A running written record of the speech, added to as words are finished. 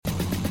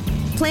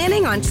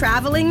Planning on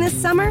traveling this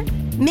summer?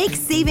 Make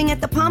saving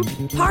at the pump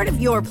part of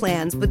your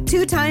plans with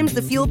 2 times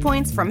the fuel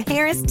points from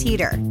Harris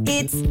Teeter.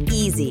 It's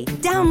easy.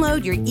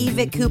 Download your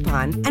eVic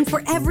coupon, and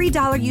for every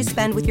 $1 you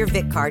spend with your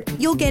Vic card,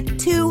 you'll get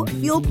 2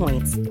 fuel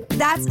points.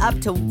 That's up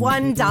to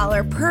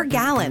 $1 per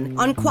gallon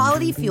on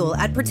quality fuel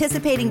at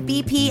participating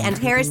BP and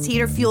Harris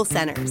Teeter fuel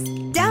centers.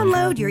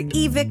 Download your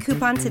eVic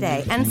coupon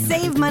today and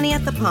save money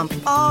at the pump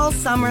all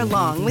summer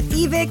long with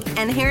eVic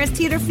and Harris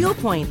Teeter fuel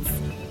points.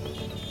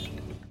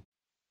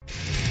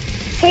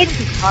 Hey,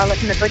 this is Carla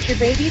from the Butcher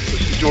Babies. This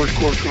is George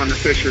Corpse Runner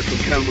Fisher from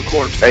Cannibal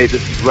Corpse. Hey,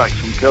 this is Rex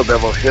from Kill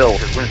Devil Hill.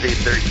 It's Wednesday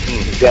 13.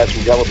 This is Daz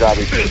from Devil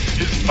Driving. This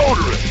is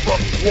Odorous from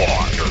War.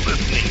 You're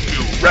listening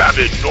to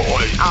Rabid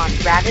Noise on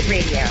Rabid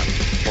Radio.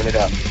 Turn it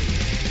up.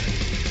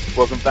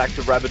 Welcome back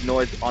to Rabid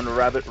Noise on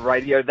Rabid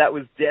Radio. That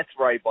was Death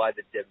Ray by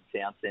the Devin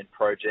Townsend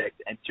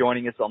Project. And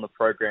joining us on the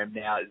program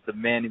now is the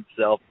man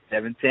himself,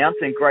 Devin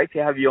Townsend. Great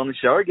to have you on the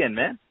show again,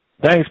 man.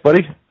 Thanks,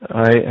 buddy.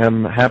 I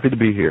am happy to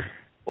be here.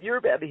 You're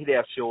about to hit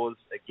our shores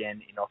again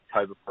in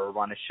October for a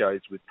run of shows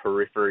with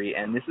Periphery,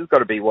 and this has got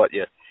to be, what,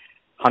 your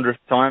 100th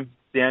time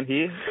down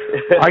here?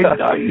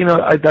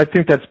 I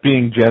think that's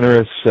being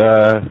generous.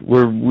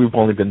 We've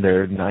only been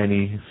there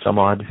 90 some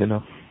odd, you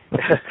know.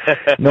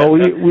 No,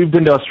 we've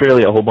been to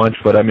Australia a whole bunch,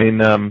 but I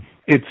mean,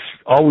 it's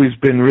always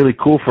been really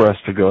cool for us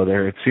to go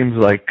there. It seems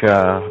like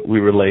we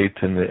relate,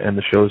 and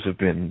the shows have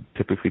been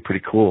typically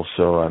pretty cool.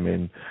 So I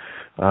mean,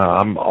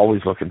 I'm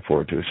always looking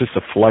forward to it. It's just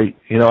a flight,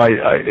 you know.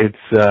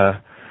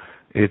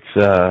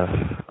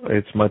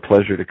 It's my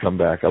pleasure to come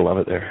back. I love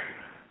it there.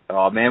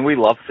 Oh man, we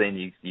love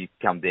seeing you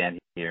come down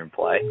here and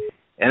play,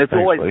 and it's Thanks,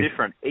 always buddy.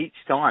 different each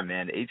time,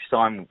 man. Each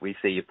time we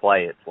see you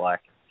play, it's like,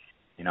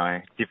 you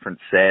know, different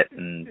set,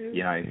 and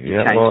you know,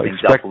 you change things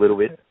up a little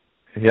bit.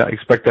 Yeah,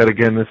 expect that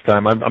again this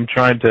time. I'm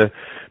trying to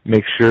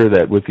make sure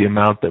that with the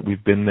amount that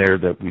we've been there,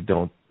 that we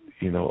don't,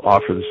 you know,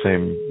 offer the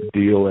same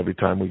deal every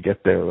time we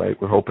get there, right?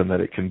 We're hoping that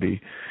it can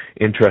be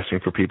interesting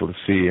for people to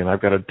see. And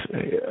I've got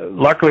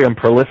luckily I'm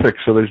prolific,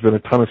 so there's been a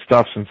ton of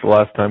stuff since the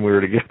last time we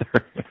were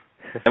together.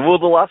 And well,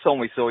 the last time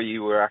we saw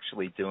you were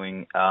actually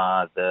doing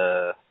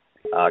the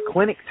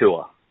clinic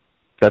tour.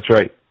 That's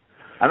right.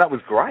 And that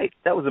was great.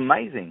 That was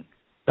amazing.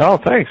 Oh,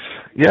 thanks.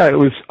 Yeah, it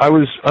was. I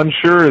was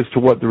unsure as to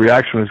what the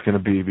reaction was going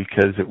to be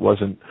because it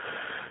wasn't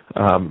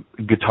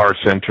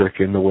guitar-centric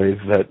in the ways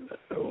that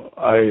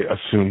I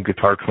assume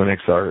guitar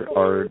clinics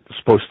are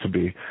supposed to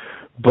be.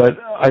 But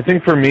I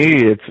think for me,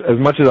 it's as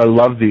much as I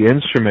love the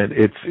instrument,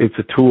 it's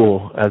a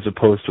tool as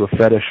opposed to a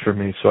fetish for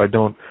me. So I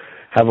don't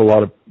have a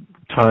lot of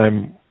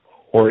time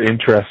or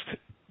interest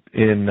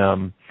in,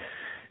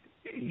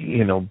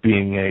 you know,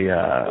 being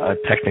a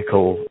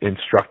technical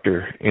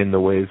instructor in the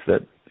ways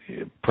that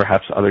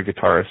perhaps other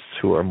guitarists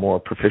who are more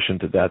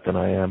proficient at that than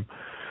I am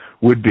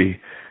would be.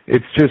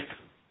 It's just,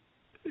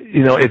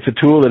 you know, it's a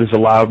tool that has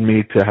allowed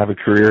me to have a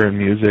career in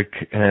music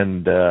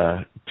and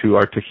to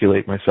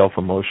articulate myself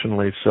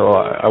emotionally. So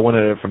I went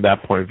at it from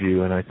that point of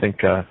view, and I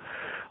think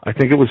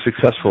it was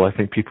successful. I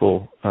think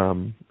people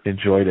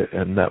enjoyed it,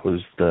 and that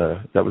was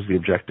the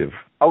objective.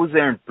 I was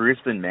there in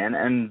Brisbane, man,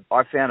 and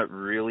I found it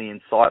really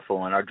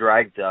insightful. And I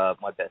dragged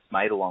my best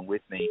mate along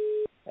with me,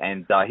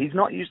 and he's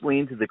not usually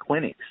into the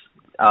clinics,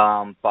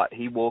 but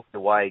he walked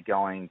away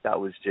going, "That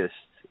was just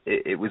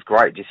it was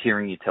great, just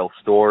hearing you tell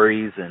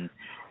stories and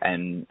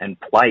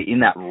play in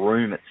that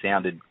room. It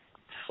sounded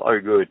so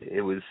good.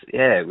 It was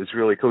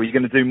really cool." You're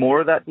going to do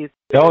more of that?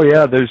 Oh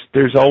yeah,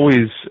 there's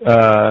always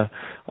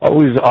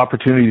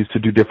opportunities to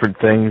do different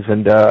things,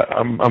 and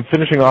I'm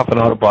finishing off an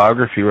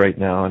autobiography right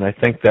now, and I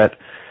think that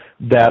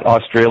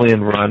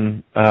Australian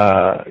run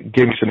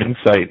gave me some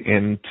insight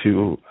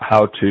into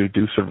how to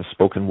do sort of a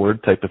spoken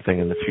word type of thing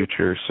in the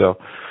future. So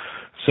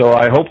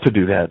I hope to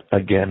do that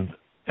again,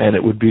 and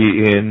it would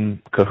be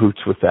in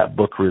cahoots with that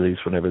book release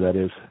whenever that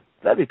is.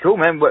 That'd be cool,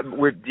 man.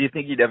 Do you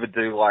think you'd ever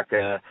do like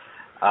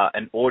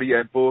an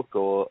audio book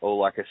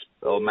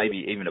or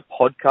maybe even a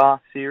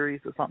podcast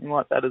series or something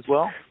like that as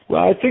well?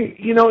 Well, I think,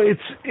 you know,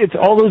 it's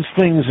all those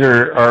things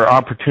are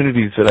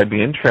opportunities that I'd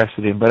be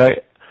interested in,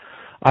 but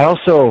I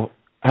also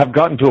have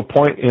gotten to a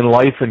point in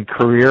life and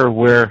career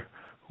where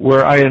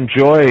I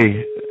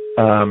enjoy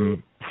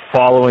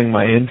following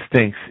my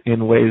instincts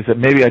in ways that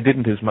maybe I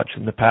didn't as much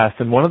in the past.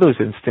 And one of those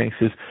instincts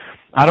is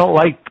I don't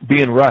like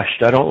being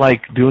rushed. I don't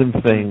like doing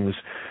things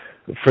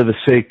for the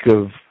sake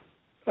of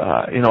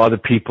other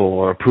people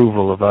or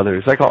approval of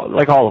others, like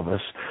all of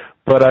us.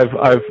 But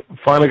I've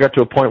finally got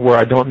to a point where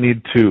I don't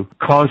need to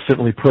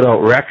constantly put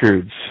out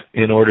records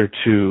in order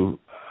to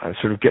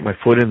sort of get my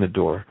foot in the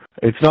door.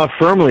 It's not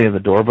firmly in the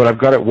door, but I've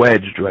got it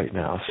wedged right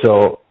now.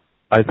 So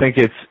I think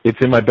it's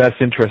in my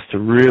best interest to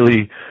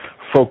really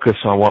focus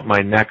on what my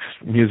next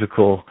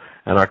musical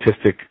and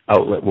artistic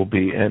outlet will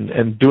be.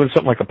 And doing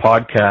something like a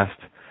podcast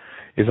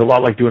is a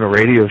lot like doing a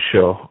radio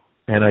show.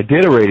 And I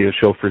did a radio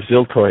show for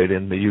Ziltoid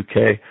in the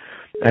UK,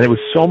 and it was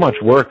so much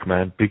work,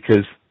 man,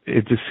 because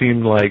it just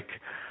seemed like,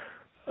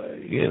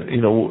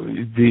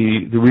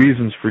 the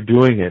reasons for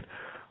doing it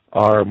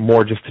are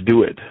more just to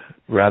do it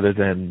rather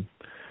than,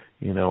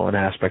 an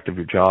aspect of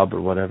your job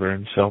or whatever.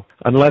 And so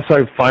unless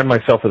I find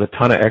myself with a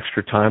ton of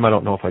extra time, I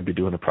don't know if I'd be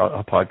doing a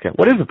podcast.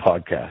 What is a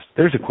podcast?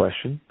 There's a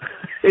question.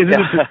 Is it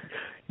just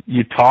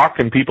you talk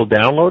and people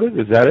download it?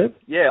 Is that it?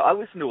 Yeah, I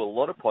listen to a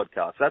lot of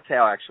podcasts. That's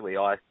how actually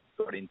I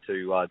got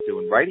into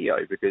doing radio,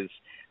 because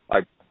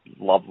I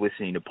love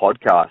listening to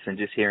podcasts and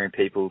just hearing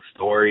people's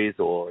stories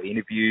or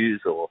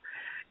interviews or,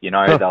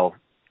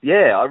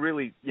 I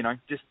really,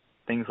 just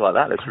things like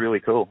that. It's really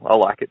cool. I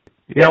like it.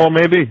 Yeah, well,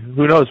 maybe.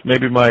 Who knows?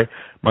 Maybe my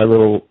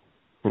little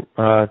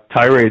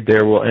tirade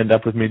there will end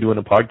up with me doing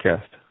a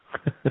podcast.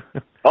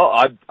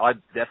 I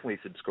definitely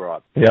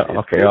subscribe. Yeah, it's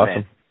okay, cool, awesome.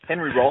 Man.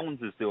 Henry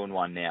Rollins is doing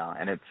one now,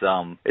 and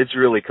it's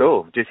really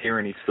cool. Just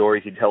hearing his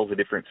stories. He tells a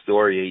different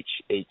story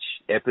each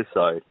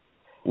episode.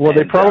 Well,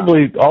 they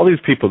probably, all these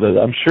people,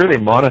 I'm sure they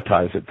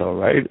monetize it though,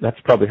 right? That's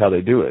probably how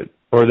they do it.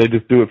 Or they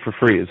just do it for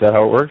free. Is that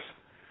how it works?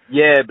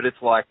 Yeah, but it's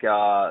like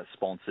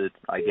sponsored,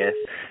 I guess.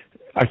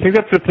 I think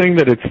that's the thing,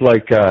 that it's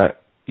like,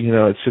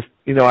 it's just,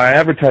 I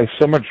advertise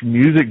so much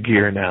music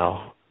gear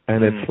now,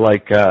 and it's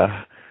like,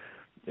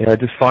 I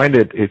just find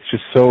it's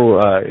just so,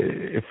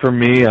 for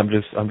me, I'm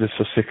just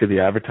so sick of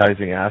the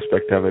advertising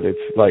aspect of it.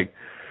 It's like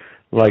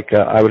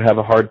I would have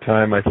a hard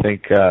time, I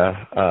think,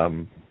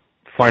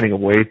 finding a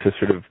way to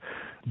sort of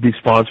be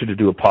sponsored to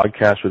do a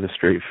podcast with a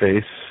straight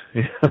face.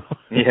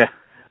 Yeah.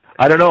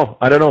 I don't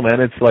know, man.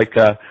 It's like,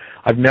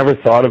 I've never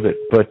thought of it,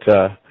 but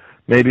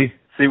maybe.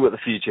 See what the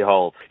future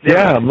holds.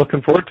 Yeah, I'm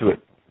looking forward to it.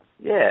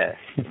 Yeah,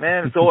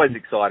 man, it's always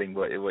exciting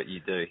what you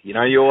do.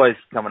 You're always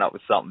coming up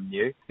with something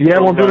new. Yeah,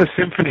 well, I'm doing a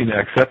symphony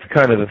next. That's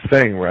kind of the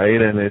thing,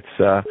 right? And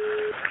it's,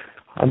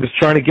 I'm just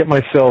trying to get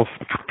myself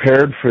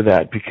prepared for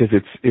that, because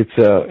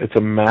it's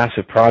a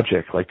massive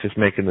project. Like, just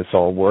making this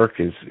all work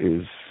is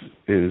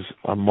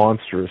a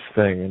monstrous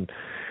thing,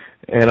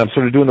 and I'm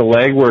sort of doing the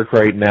legwork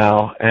right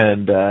now,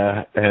 and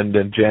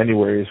in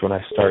January is when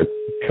I start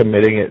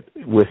committing it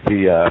with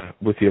the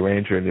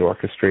arranger and the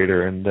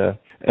orchestrator,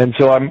 and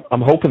so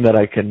I'm hoping that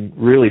I can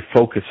really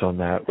focus on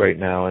that right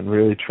now, and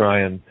really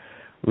try and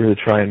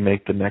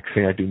make the next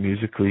thing I do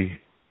musically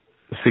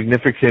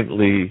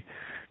significantly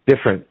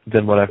different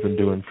than what I've been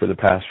doing for the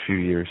past few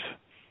years.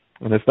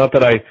 And it's not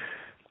that I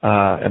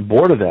am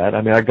bored of that.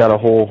 I mean, I got a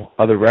whole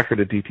other record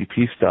of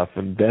DTP stuff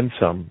and then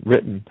some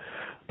written,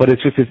 but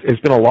it's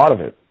been a lot of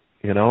it,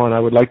 and I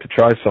would like to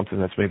try something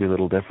that's maybe a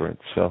little different.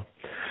 So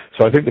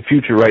I think the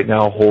future right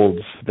now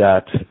holds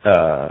that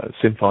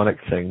symphonic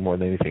thing more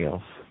than anything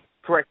else.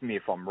 Correct me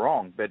if I'm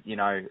wrong, but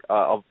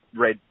I've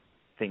read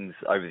things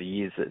over the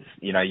years that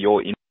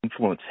you're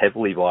influenced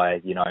heavily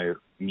by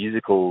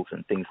musicals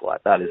and things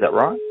like that. Is that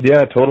right?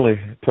 Yeah, totally.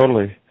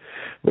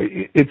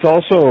 It's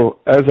also,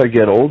 as I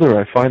get older,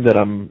 I find that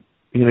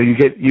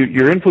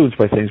you're influenced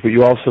by things, but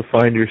you also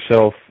find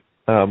yourself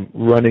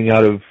running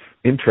out of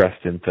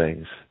interest in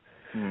things.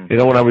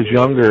 When I was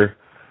younger,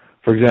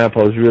 for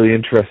example, I was really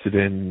interested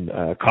in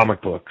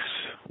comic books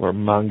or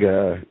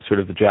manga, sort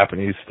of the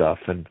Japanese stuff,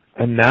 and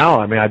now,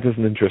 I mean, it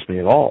doesn't interest me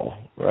at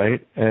all,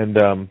 right?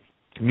 And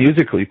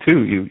musically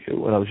too.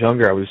 When I was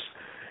younger, I was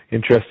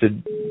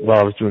interested, while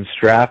I was doing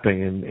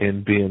strapping,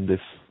 in being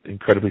this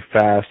incredibly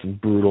fast and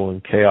brutal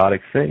and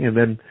chaotic thing, and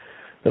then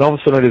all of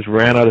a sudden I just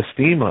ran out of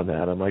steam on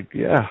that. I'm like,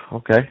 yeah,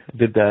 okay, I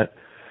did that.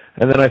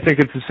 And then I think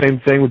it's the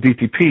same thing with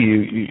DTP.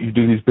 You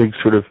do these big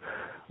sort of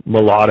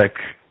melodic,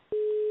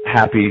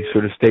 happy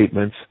sort of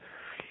statements,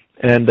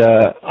 and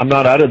I'm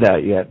not out of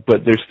that yet,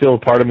 but there's still a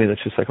part of me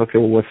that's just like, okay,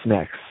 well, what's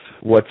next?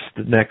 What's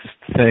the next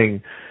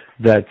thing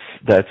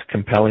that's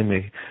compelling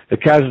me? The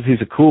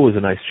Casualties of Cool is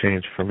a nice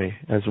change for me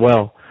as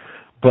well,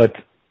 but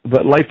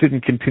life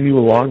didn't continue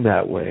along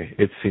that way.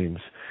 It seems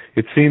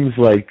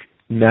like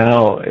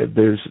now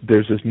there's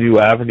this new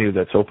avenue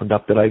that's opened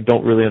up that I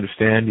don't really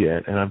understand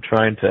yet, and I'm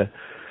trying to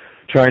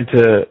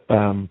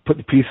put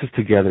the pieces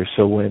together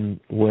so when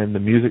the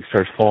music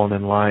starts falling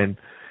in line,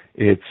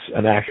 it's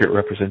an accurate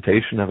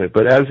representation of it.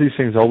 But as these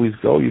things always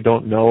go, you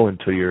don't know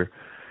until you're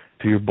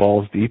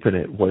balls deep in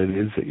it what it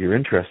is that you're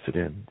interested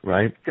in,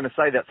 right? I was going to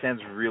say, that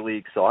sounds really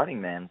exciting,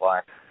 man.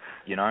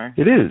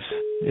 It is.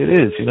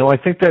 I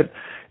think that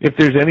if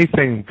there's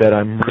anything that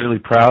I'm really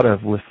proud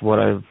of with what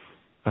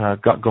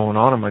I've got going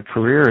on in my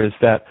career is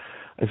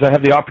I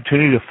have the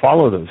opportunity to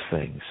follow those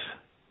things.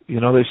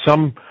 There's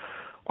some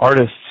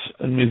artists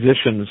and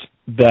musicians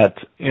that,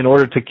 in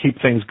order to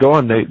keep things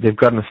going, they've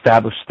got an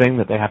established thing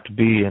that they have to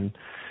be, and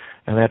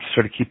they have to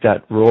sort of keep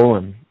that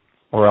rolling,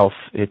 or else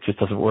it just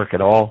doesn't work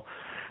at all.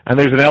 And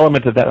there's an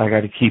element of that I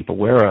got to keep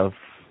aware of,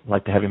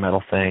 like the heavy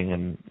metal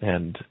thing,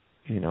 and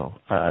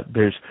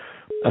there's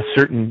a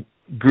certain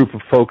group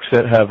of folks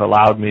that have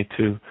allowed me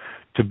to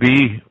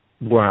be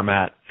where I'm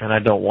at, and I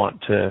don't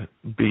want to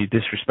be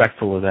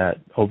disrespectful of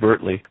that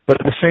overtly. But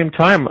at the same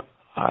time,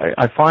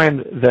 I find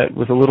that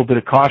with a little bit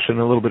of caution,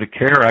 a little bit of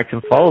care, I can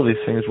follow these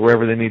things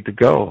wherever they need to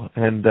go.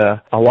 And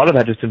a lot of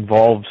that just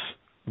involves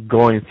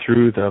going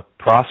through the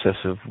process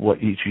of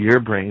what each year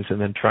brings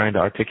and then trying to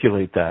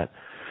articulate that.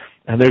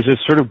 And there's this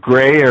sort of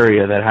gray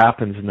area that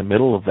happens in the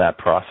middle of that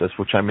process,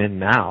 which I'm in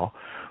now,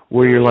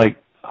 where you're like,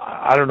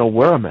 I don't know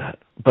where I'm at,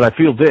 but I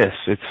feel this.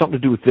 It's something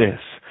to do with this.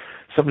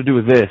 Something to do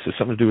with this. It's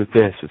something to do with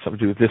this. It's something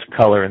to do with this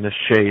color and this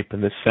shape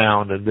and this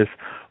sound and this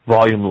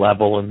volume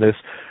level and this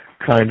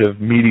kind of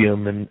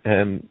medium, and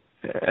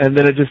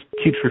then it just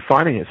keeps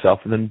refining itself,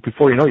 and then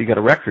before you know it, you got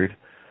a record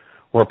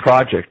or a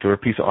project or a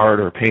piece of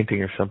art or a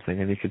painting or something,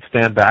 and you can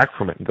stand back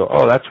from it and go,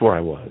 oh, that's where I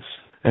was.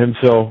 And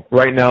so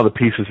right now the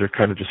pieces are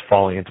kind of just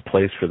falling into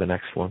place for the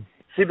next one.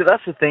 See, but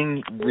that's the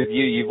thing with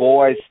you. You've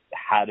always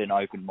had an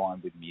open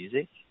mind with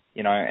music,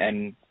 you know,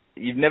 and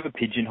you've never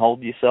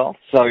pigeonholed yourself.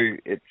 So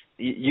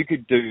you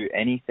could do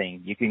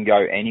anything. You can go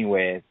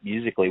anywhere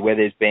musically, where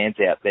there's bands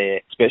out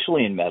there,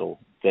 especially in metal,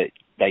 that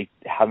they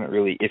haven't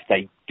really, if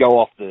they go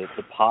off the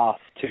path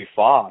too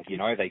far, you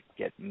know, they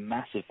get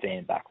massive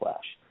fan backlash.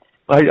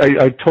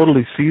 I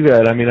totally see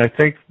that. I mean, I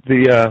think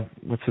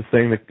what's the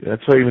thing,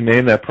 that's why I even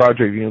named that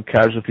project, you know,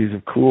 Casualties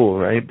of Cool,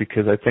 right?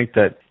 Because I think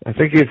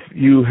if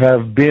you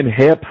have been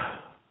hip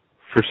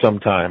for some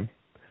time,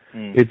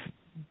 it's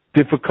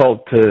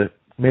difficult to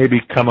maybe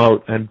come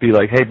out and be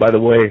like, hey, by the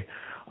way,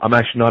 I'm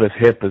actually not as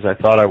hip as I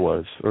thought I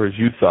was, or as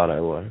you thought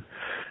I was.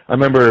 I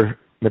remember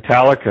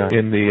Metallica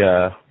in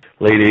the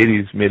late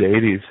 80s, mid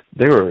 80s,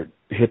 they were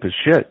hip as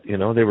shit, you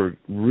know, they were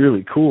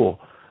really cool.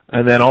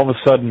 And then all of a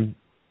sudden,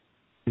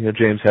 you know,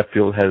 James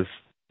Hetfield has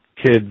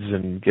kids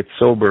and gets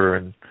sober,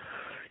 and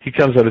he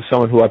comes out as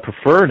someone who I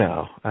prefer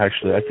now,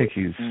 actually. I think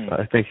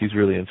he's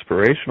really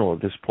inspirational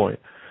at this point.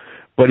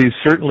 But he's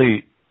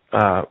certainly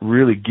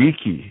really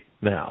geeky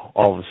now,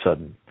 all of a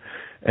sudden.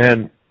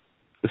 And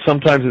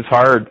sometimes it's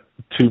hard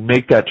to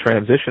make that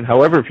transition.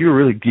 However, if you're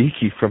really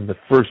geeky from the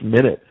first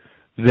minute,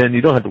 then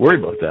you don't have to worry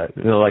about that.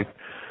 You know, like,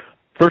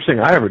 first thing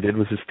I ever did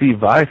was the Steve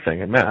Vai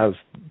thing, and man, I was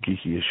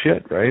geeky as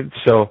shit, right?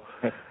 So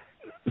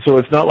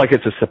it's not like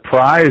it's a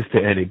surprise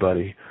to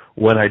anybody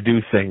when I do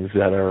things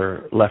that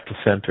are left to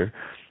center.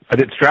 I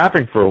did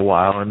strapping for a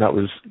while, and that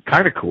was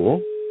kind of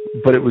cool,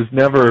 but it was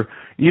never,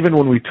 even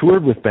when we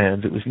toured with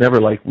bands, it was never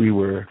like we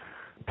were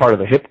part of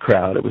a hip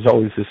crowd. It was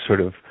always this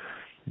sort of,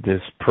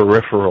 this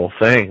peripheral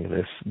thing,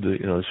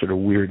 you know, sort of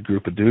weird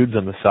group of dudes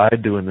on the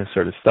side doing this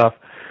sort of stuff.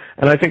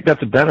 And I think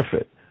that's a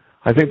benefit.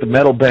 I think the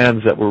metal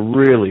bands that were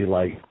really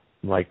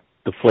like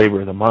the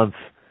flavor of the month,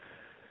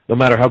 no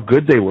matter how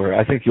good they were,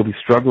 I think you'll be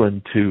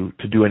struggling to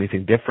do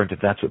anything different if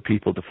that's what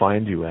people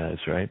defined you as,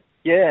 right?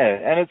 Yeah,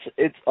 and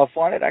it's I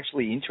find it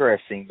actually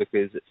interesting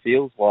because it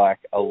feels like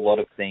a lot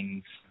of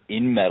things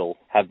in metal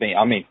have been,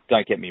 I mean,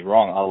 don't get me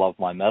wrong, I love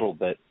my metal,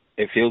 but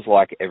it feels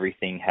like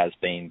everything has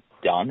been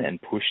done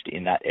and pushed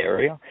in that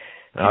area.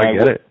 I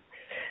get it.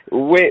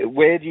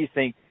 Where do you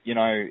think, you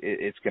know,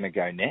 it's going to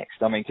go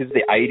next? I mean, because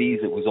the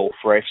 80s, it was all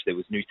fresh. There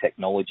was new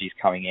technologies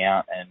coming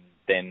out, and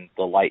then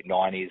the late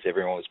 90s,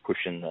 everyone was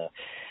pushing the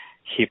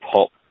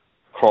hip-hop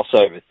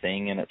crossover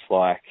thing, and it's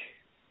like,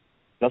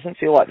 doesn't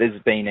feel like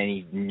there's been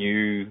any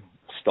new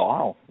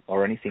style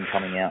or anything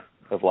coming out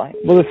of late.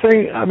 Well, the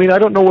thing, I mean, I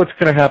don't know what's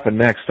going to happen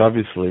next,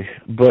 obviously,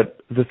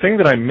 but the thing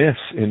that I miss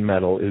in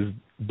metal is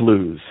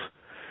blues.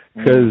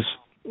 Because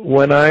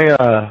when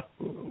I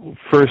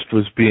first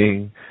was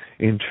being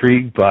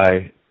intrigued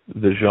by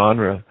the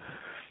genre,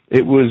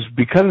 it was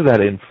because of that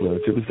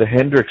influence. It was the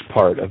Hendrix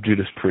part of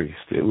Judas Priest.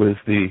 It was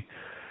the,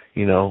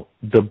 you know,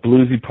 the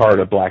bluesy part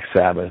of Black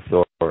Sabbath,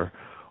 or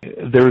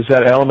there was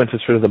that element of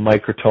sort of the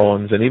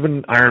microtones, and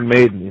even Iron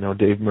Maiden, you know,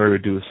 Dave Murray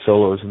would do his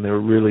solos, and they were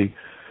really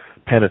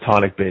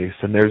pentatonic based.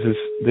 And there's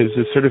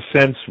this sort of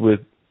sense with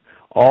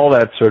all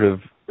that sort of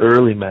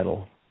early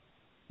metal,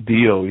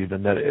 Dio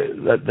even,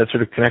 that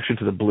sort of connection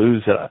to the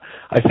blues that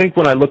I think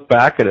when I look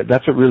back at it,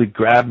 that's what really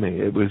grabbed me.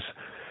 It was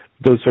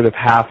those sort of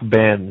half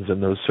bends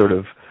and those sort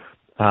of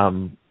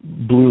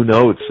blue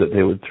notes that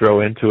they would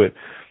throw into it.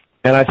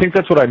 And I think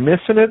that's what I miss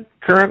in it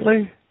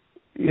currently.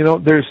 You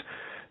know, there's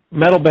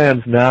metal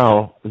bands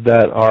now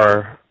that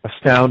are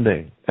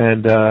astounding.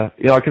 And,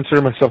 you know, I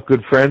consider myself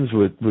good friends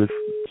with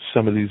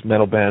some of these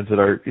metal bands that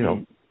are, you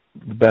know,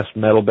 the best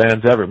metal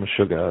bands ever,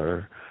 Meshuggah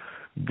or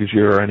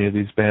Gojira or any of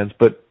these bands.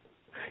 But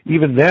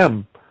even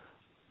them,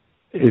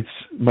 it's,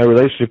 my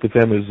relationship with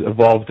them has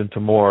evolved into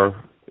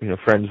more, you know,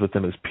 friends with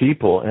them as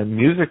people. And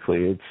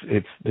musically,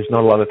 it's there's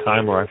not a lot of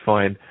time where I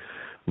find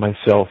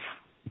myself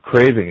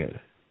craving it,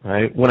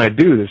 right? When I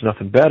do, there's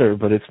nothing better,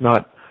 but it's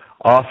not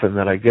often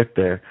that I get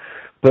there.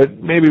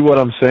 But maybe what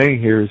I'm saying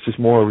here is just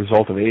more a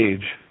result of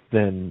age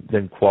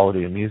than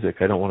quality of music.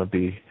 I don't want to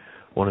be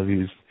one of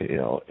these, you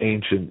know,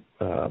 ancient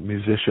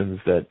musicians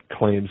that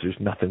claims there's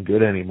nothing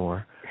good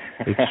anymore.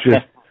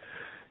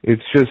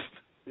 It's just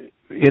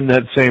in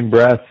that same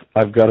breath,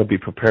 I've got to be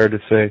prepared to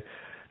say,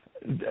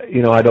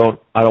 you know, I don't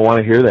want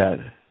to hear that.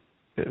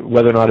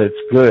 Whether or not it's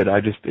good,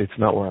 it's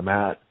not where I'm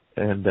at.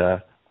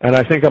 And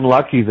I think I'm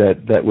lucky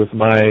that with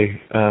my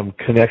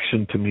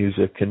connection to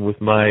music and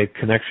with my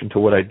connection to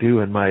what I do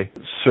and my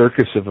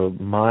circus of a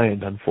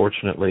mind,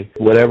 unfortunately,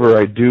 whatever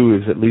I do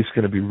is at least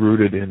going to be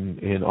rooted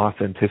in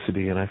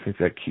authenticity, and I think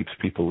that keeps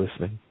people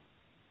listening.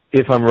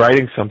 If I'm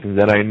writing something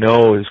that I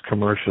know is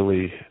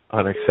commercially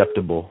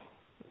unacceptable,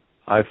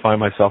 I find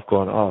myself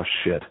going, oh,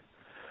 shit,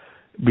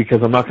 because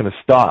I'm not going to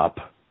stop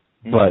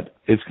but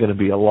it's going to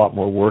be a lot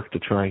more work to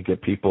try and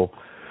get people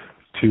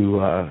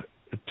to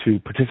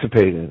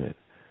participate in it.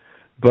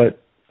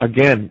 But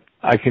again,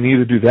 I can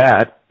either do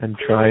that and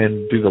try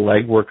and do the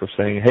legwork of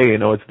saying, hey,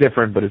 it's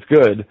different, but it's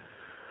good,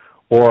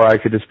 or I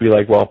could just be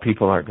like, well,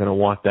 people aren't going to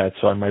want that,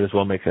 so I might as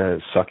well make a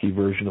sucky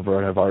version of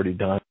what I've already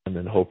done and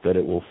then hope that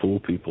it will fool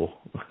people.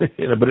 But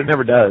it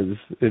never does.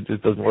 It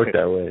just doesn't work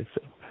that way.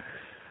 So.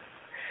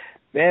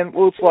 Man,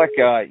 well, it's like,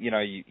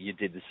 you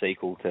did the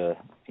sequel to,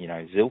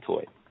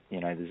 Ziltoid, the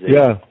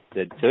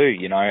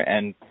Z2,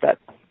 and that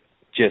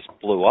just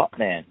blew up,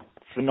 man.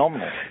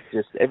 Phenomenal.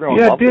 Just everyone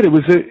loved it.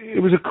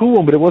 It was a cool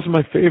one, but it wasn't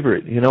my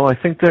favorite. I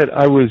think that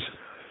I was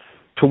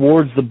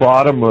towards the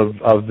bottom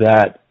of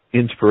that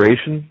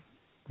inspiration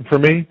for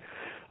me.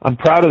 I'm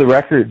proud of the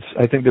records.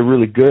 I think they're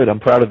really good. I'm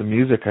proud of the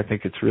music. I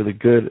think it's really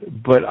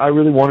good. But I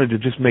really wanted to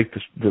just make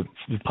the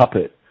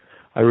puppet.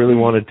 I really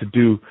wanted to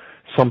do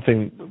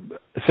something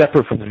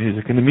separate from the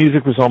music. And the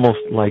music was almost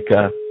like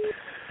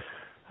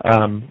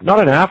not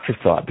an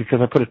afterthought, because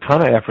I put a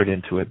ton of effort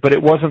into it, but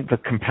it wasn't the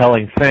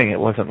compelling thing. It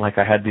wasn't like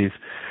I had these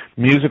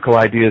musical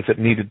ideas that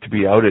needed to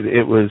be outed.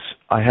 It was,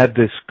 I had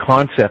this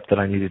concept that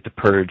I needed to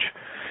purge.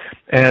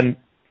 And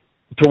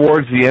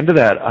towards the end of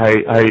that,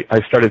 I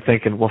started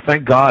thinking, well,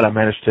 thank God I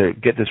managed to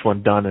get this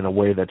one done in a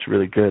way that's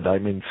really good. I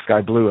mean,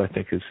 Sky Blue, I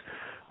think, is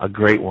a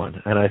great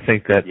one. And I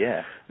think that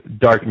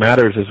Dark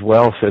Matters as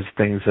well says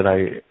things that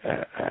I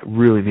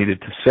really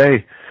needed to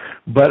say.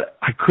 But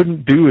I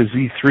couldn't do a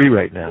Z3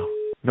 right now.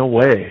 No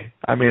way.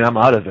 I mean, I'm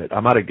out of it.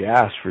 I'm out of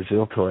gas for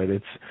Ziltoid.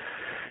 It's,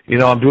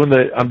 I'm doing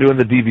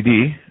the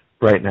DVD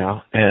right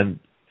now, and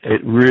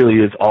it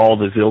really is all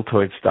the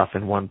Ziltoid stuff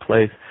in one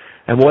place.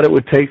 And what it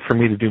would take for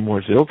me to do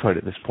more Ziltoid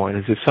at this point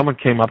is if someone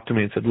came up to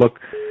me and said, look,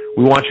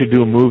 we want you to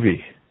do a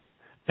movie,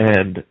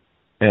 and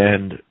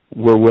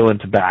we're willing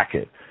to back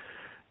it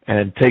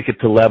and take it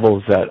to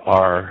levels that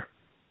are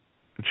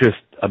just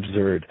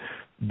absurd.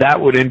 That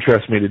would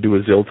interest me to do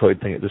a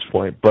Ziltoid thing at this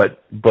point.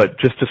 But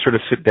just to sort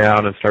of sit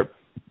down and start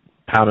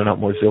pounding out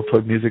more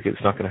Ziltoid music,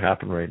 it's not going to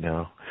happen right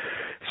now.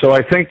 So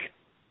I think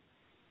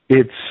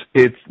it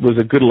was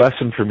a good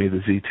lesson for me, the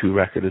Z2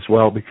 record as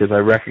well, because I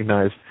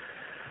recognized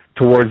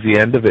towards the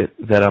end of it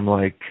that I'm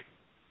like,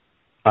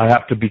 I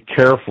have to be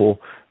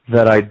careful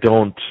that I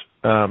don't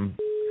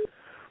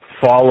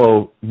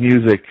follow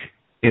music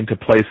into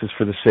places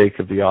for the sake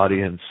of the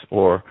audience,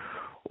 or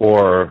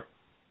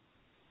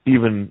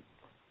even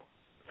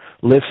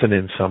listen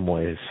in some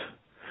ways.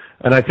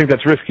 And I think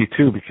that's risky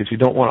too, because you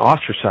don't want to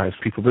ostracize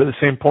people, but at the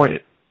same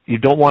point, you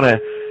don't want to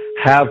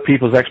have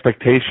people's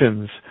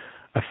expectations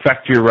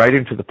affect your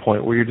writing to the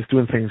point where you're just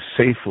doing things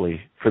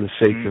safely for the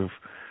sake of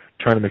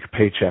trying to make a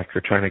paycheck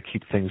or trying to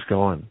keep things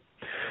going.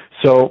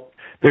 So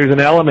there's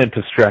an element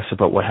of stress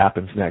about what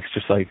happens next,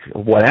 just like,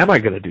 what am I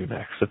going to do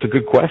next? That's a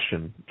good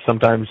question.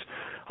 Sometimes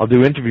I'll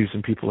do interviews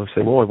and people will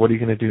say, well, what are you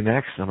going to do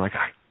next? And I'm like,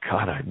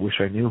 God, I wish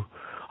I knew.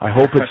 I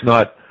hope it's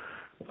not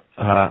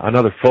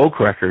another folk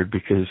record,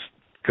 because,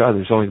 God,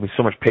 there's only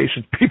so much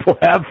patience people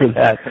have for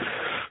that.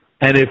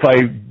 And if I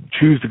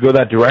choose to go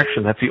that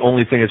direction, that's the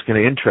only thing that's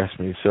going to interest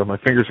me. So my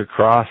fingers are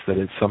crossed that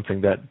it's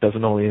something that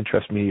doesn't only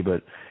interest me,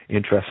 but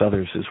interests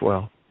others as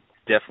well.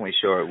 Definitely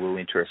sure it will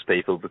interest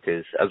people,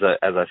 because as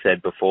I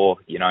said before,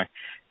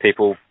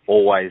 people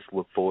always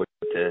look forward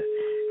to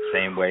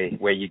seeing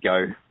where you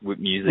go with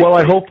music. Well,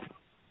 I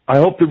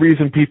hope the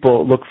reason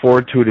people look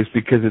forward to it is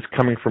because it's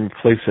coming from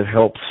a place that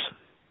helps.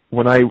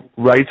 When I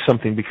write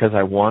something because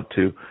I want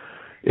to,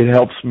 it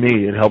helps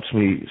me. It helps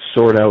me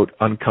sort out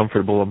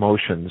uncomfortable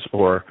emotions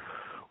or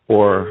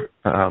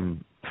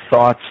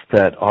thoughts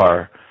that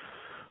are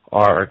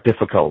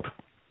difficult.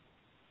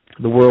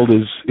 The world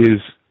is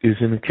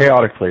in a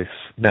chaotic place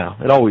now.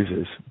 It always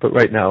is, but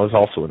right now is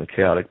also in a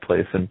chaotic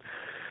place. And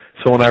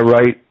so when I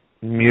write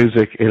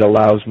music, it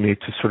allows me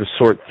to sort of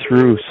sort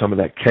through some of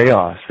that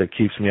chaos that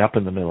keeps me up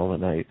in the middle of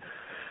the night.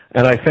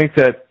 And I think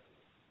that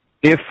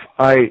if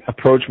I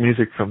approach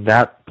music from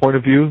that point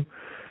of view,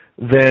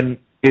 then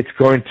it's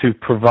going to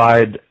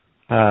provide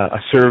a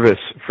service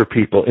for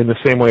people in the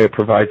same way it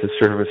provides a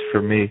service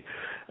for me.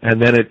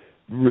 And then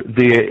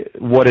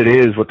what it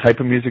is, what type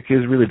of music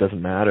is, really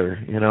doesn't matter.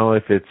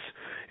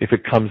 If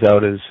it comes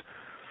out as,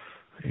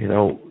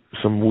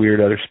 some weird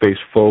outer space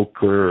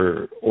folk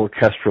or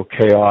orchestral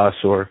chaos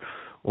or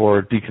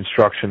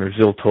deconstruction or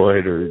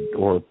Ziltoid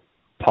or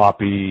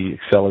poppy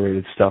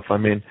accelerated stuff. I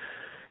mean,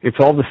 it's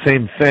all the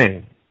same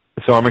thing.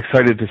 So I'm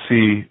excited to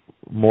see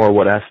more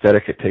what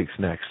aesthetic it takes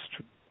next.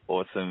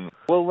 Awesome.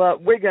 Well,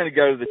 we're going to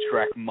go to the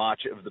track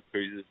March of the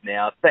Boozers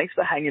now. Thanks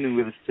for hanging in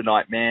with us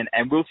tonight, man.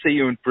 And we'll see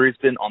you in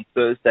Brisbane on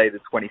Thursday, the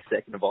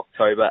 22nd of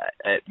October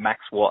at Max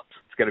Watts.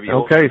 It's going to be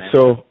awesome, okay, man.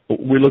 So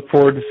we look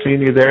forward to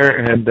seeing you there.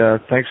 And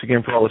thanks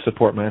again for all the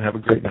support, man. Have a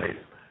great night.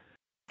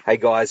 Hey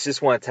guys,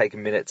 just want to take a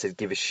minute to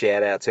give a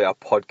shout out to our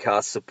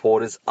podcast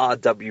supporters,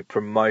 RW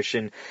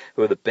Promotion,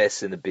 who are the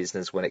best in the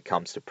business when it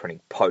comes to printing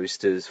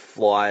posters,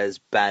 flyers,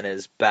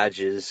 banners,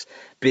 badges,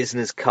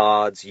 business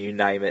cards, you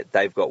name it.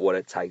 They've got what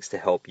it takes to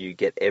help you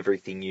get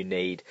everything you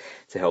need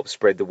to help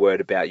spread the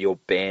word about your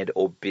band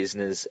or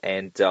business.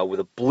 And with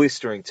a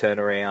blistering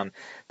turnaround,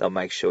 they'll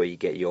make sure you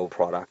get your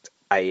product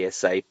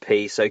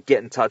ASAP. So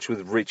get in touch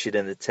with Richard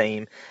and the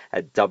team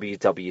at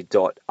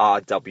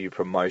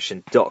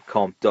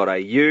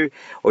www.rwpromotion.com.au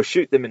or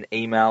shoot them an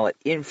email at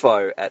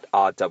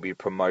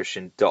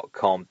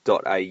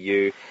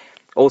info@rwpromotion.com.au.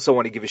 Also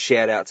want to give a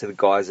shout out to the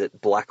guys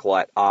at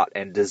Blacklight Art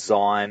and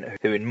Design,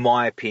 who in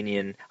my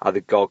opinion are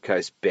the Gold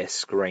Coast best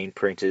screen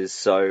printers.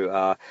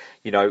 So,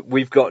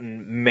 we've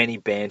gotten many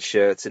band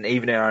shirts and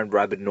even our own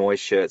Rabid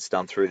Noise shirts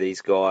done through these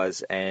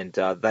guys, and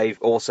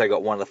they've also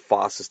got one of the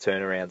fastest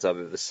turnarounds I've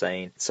ever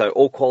seen. So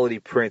all quality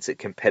prints at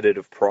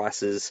competitive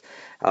prices.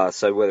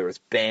 So whether it's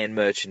band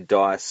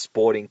merchandise,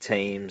 sporting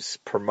teams,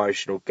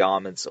 promotional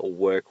garments or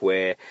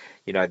workwear,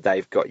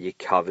 they've got you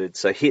covered.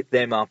 So hit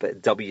them up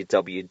at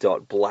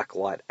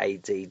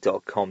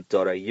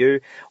www.blacklightad.com.au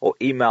or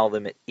email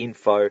them at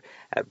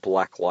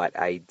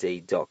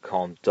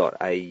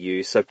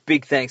info@blacklightad.com.au. So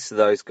big thanks to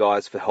those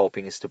guys for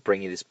helping us to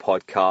bring you this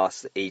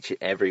podcast each and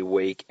every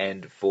week,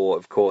 and for,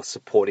 of course,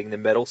 supporting the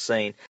metal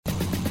scene.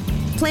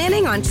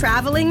 Planning on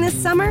traveling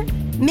this summer?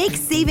 Make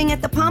saving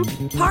at the pump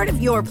part of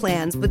your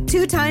plans with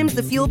 2 times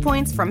the fuel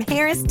points from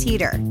Harris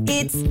Teeter.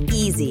 It's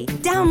easy.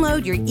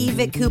 Download your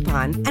eVic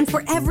coupon, and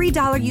for every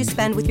 $1 you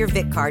spend with your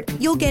Vic card,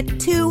 you'll get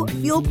 2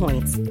 fuel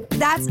points.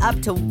 That's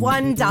up to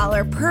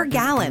 $1 per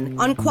gallon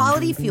on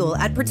quality fuel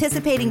at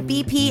participating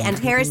BP and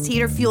Harris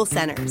Teeter fuel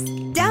centers.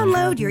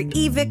 Download your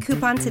eVic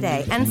coupon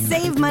today and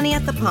save money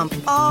at the pump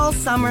all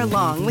summer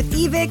long with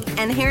eVic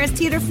and Harris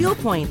Teeter fuel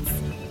points.